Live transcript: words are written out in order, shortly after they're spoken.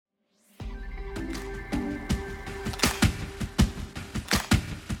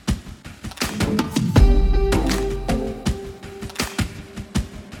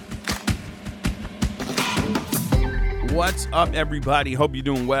What's up, everybody? Hope you're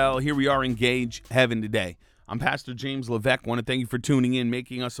doing well. Here we are, Engage Heaven today. I'm Pastor James Levesque. Want to thank you for tuning in,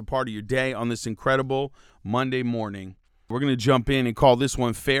 making us a part of your day on this incredible Monday morning. We're going to jump in and call this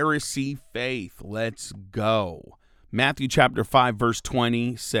one Pharisee Faith. Let's go. Matthew chapter 5, verse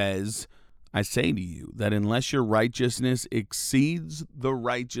 20 says, I say to you that unless your righteousness exceeds the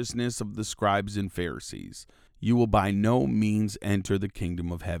righteousness of the scribes and Pharisees, you will by no means enter the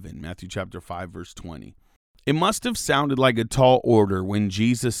kingdom of heaven. Matthew chapter 5, verse 20. It must have sounded like a tall order when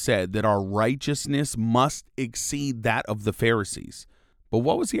Jesus said that our righteousness must exceed that of the Pharisees. But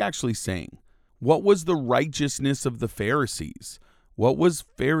what was he actually saying? What was the righteousness of the Pharisees? What was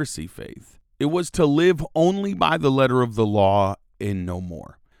Pharisee faith? It was to live only by the letter of the law and no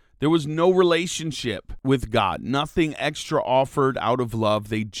more. There was no relationship with God, nothing extra offered out of love.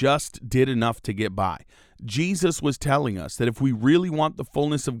 They just did enough to get by. Jesus was telling us that if we really want the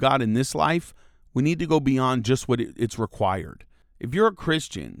fullness of God in this life, we need to go beyond just what it's required. If you're a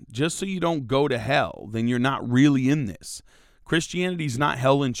Christian, just so you don't go to hell, then you're not really in this. Christianity is not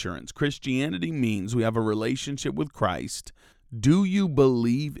hell insurance. Christianity means we have a relationship with Christ. Do you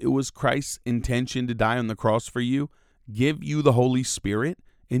believe it was Christ's intention to die on the cross for you, give you the Holy Spirit,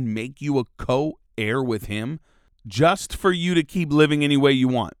 and make you a co-heir with him just for you to keep living any way you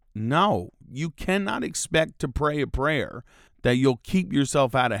want? No, you cannot expect to pray a prayer that you'll keep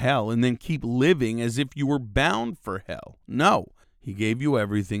yourself out of hell and then keep living as if you were bound for hell. No, he gave you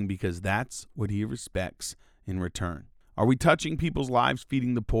everything because that's what he respects in return. Are we touching people's lives,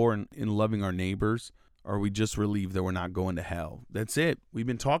 feeding the poor, and loving our neighbors? Or are we just relieved that we're not going to hell? That's it. We've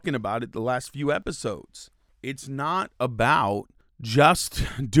been talking about it the last few episodes. It's not about just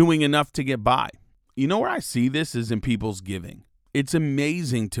doing enough to get by. You know where I see this is in people's giving. It's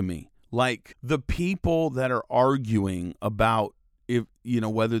amazing to me. Like the people that are arguing about if,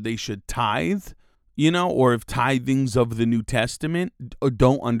 whether they should tithe, or if tithing's of the New Testament,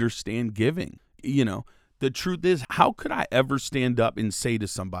 don't understand giving. The truth is, how could I ever stand up and say to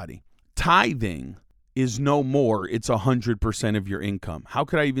somebody, tithing is no more, it's 100% of your income? How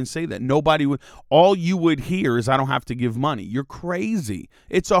could I even say that? Nobody would. All you would hear is, I don't have to give money. You're crazy.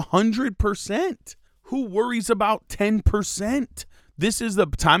 It's 100%. Who worries about 10%? This is the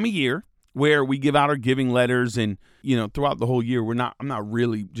time of year where we give out our giving letters, and, throughout the whole year, I'm not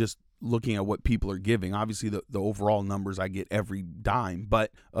really just looking at what people are giving. Obviously, the overall numbers I get every dime, but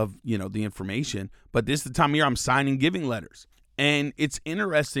of, the information. But this is the time of year I'm signing giving letters. And it's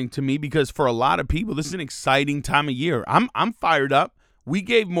interesting to me because for a lot of people, this is an exciting time of year. I'm fired up. We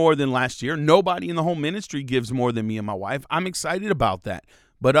gave more than last year. Nobody in the whole ministry gives more than me and my wife. I'm excited about that.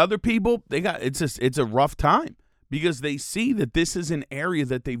 But other people, it's a rough time because they see that this is an area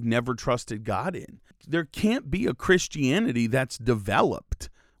that they've never trusted God in. There can't be a Christianity that's developed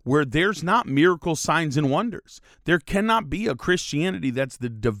where there's not miracle signs and wonders. There cannot be a Christianity that's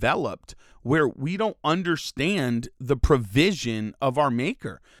developed where we don't understand the provision of our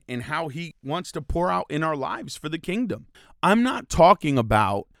Maker and how he wants to pour out in our lives for the kingdom. I'm not talking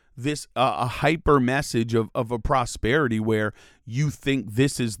about this a hyper message of a prosperity where you think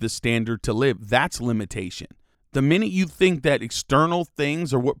this is the standard to live. That's limitation. The minute you think that external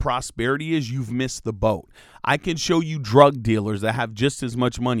things are what prosperity is, you've missed the boat. I can show you drug dealers that have just as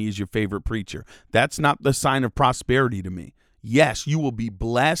much money as your favorite preacher. That's not the sign of prosperity to me. Yes, you will be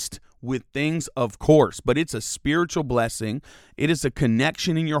blessed with things, of course, but it's a spiritual blessing. It is a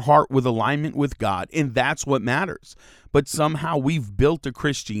connection in your heart with alignment with God, and that's what matters. But somehow we've built a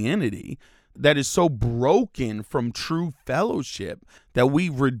Christianity that is so broken from true fellowship that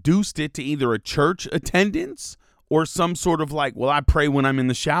we've reduced it to either a church attendance or some sort of I pray when I'm in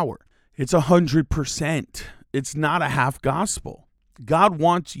the shower. It's 100%. It's not a half gospel. God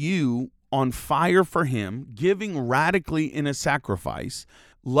wants you on fire for him, giving radically in a sacrifice,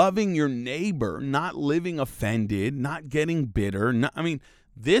 loving your neighbor, not living offended, not getting bitter.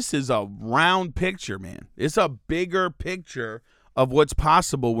 This is a round picture, man. It's a bigger picture of what's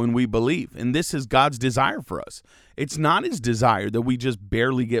possible when we believe. And this is God's desire for us. It's not his desire that we just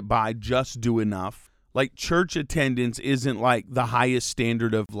barely get by, just do enough. Like church attendance isn't the highest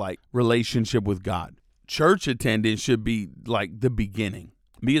standard of relationship with God. Church attendance should be the beginning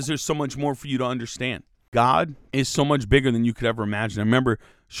because there's so much more for you to understand. God is so much bigger than you could ever imagine. I remember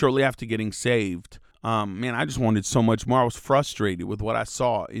shortly after getting saved, I just wanted so much more. I was frustrated with what I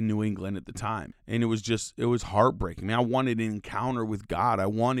saw in New England at the time. And it was heartbreaking. I wanted an encounter with God. I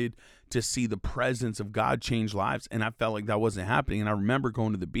wanted to see the presence of God change lives. And I felt like that wasn't happening. And I remember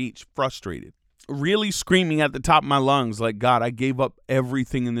going to the beach frustrated, really screaming at the top of my lungs, God, I gave up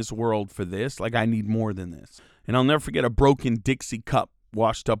everything in this world for this. I need more than this. And I'll never forget a broken Dixie cup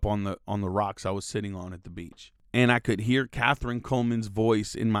washed up on the rocks I was sitting on at the beach. And I could hear Catherine Coleman's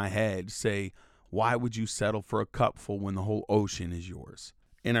voice in my head say, why would you settle for a cupful when the whole ocean is yours?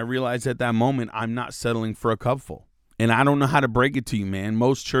 And I realized at that moment, I'm not settling for a cupful. And I don't know how to break it to you, man.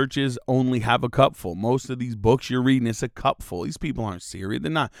 Most churches only have a cupful. Most of these books you're reading, it's a cupful. These people aren't serious.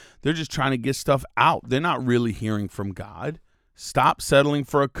 They're just trying to get stuff out. They're not really hearing from God. Stop settling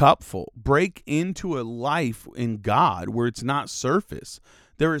for a cupful. Break into a life in God where it's not surface.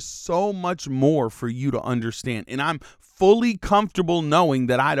 There is so much more for you to understand. And I'm fully comfortable knowing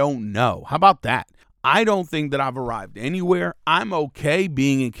that I don't know. How about that? I don't think that I've arrived anywhere. I'm okay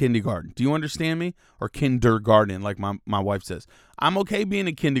being in kindergarten. Do you understand me? Or kindergarten, like my wife says. I'm okay being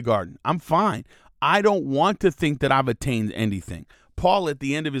in kindergarten. I'm fine. I don't want to think that I've attained anything. Paul, at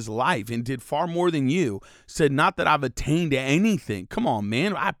the end of his life, and did far more than you, said, not that I've attained anything. Come on,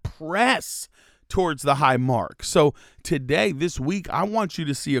 man. I press towards the high mark. So today, this week, I want you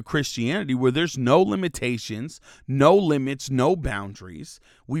to see a Christianity where there's no limitations, no limits, no boundaries.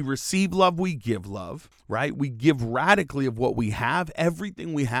 We receive love, we give love, right? We give radically of what we have.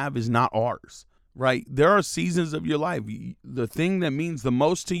 Everything we have is not ours, right? There are seasons of your life. The thing that means the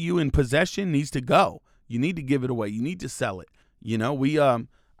most to you in possession needs to go. You need to give it away. You need to sell it. You know,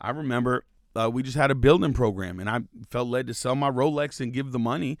 I remember we just had a building program, and I felt led to sell my Rolex and give the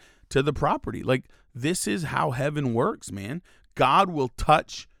money to the property. Like, this is how heaven works, man. God will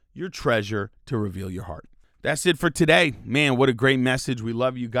touch your treasure to reveal your heart. That's it for today. Man, what a great message. We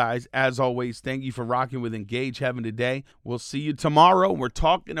love you guys. As always, thank you for rocking with Engage Heaven today. We'll see you tomorrow. We're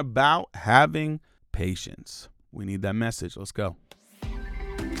talking about having patience. We need that message. Let's go.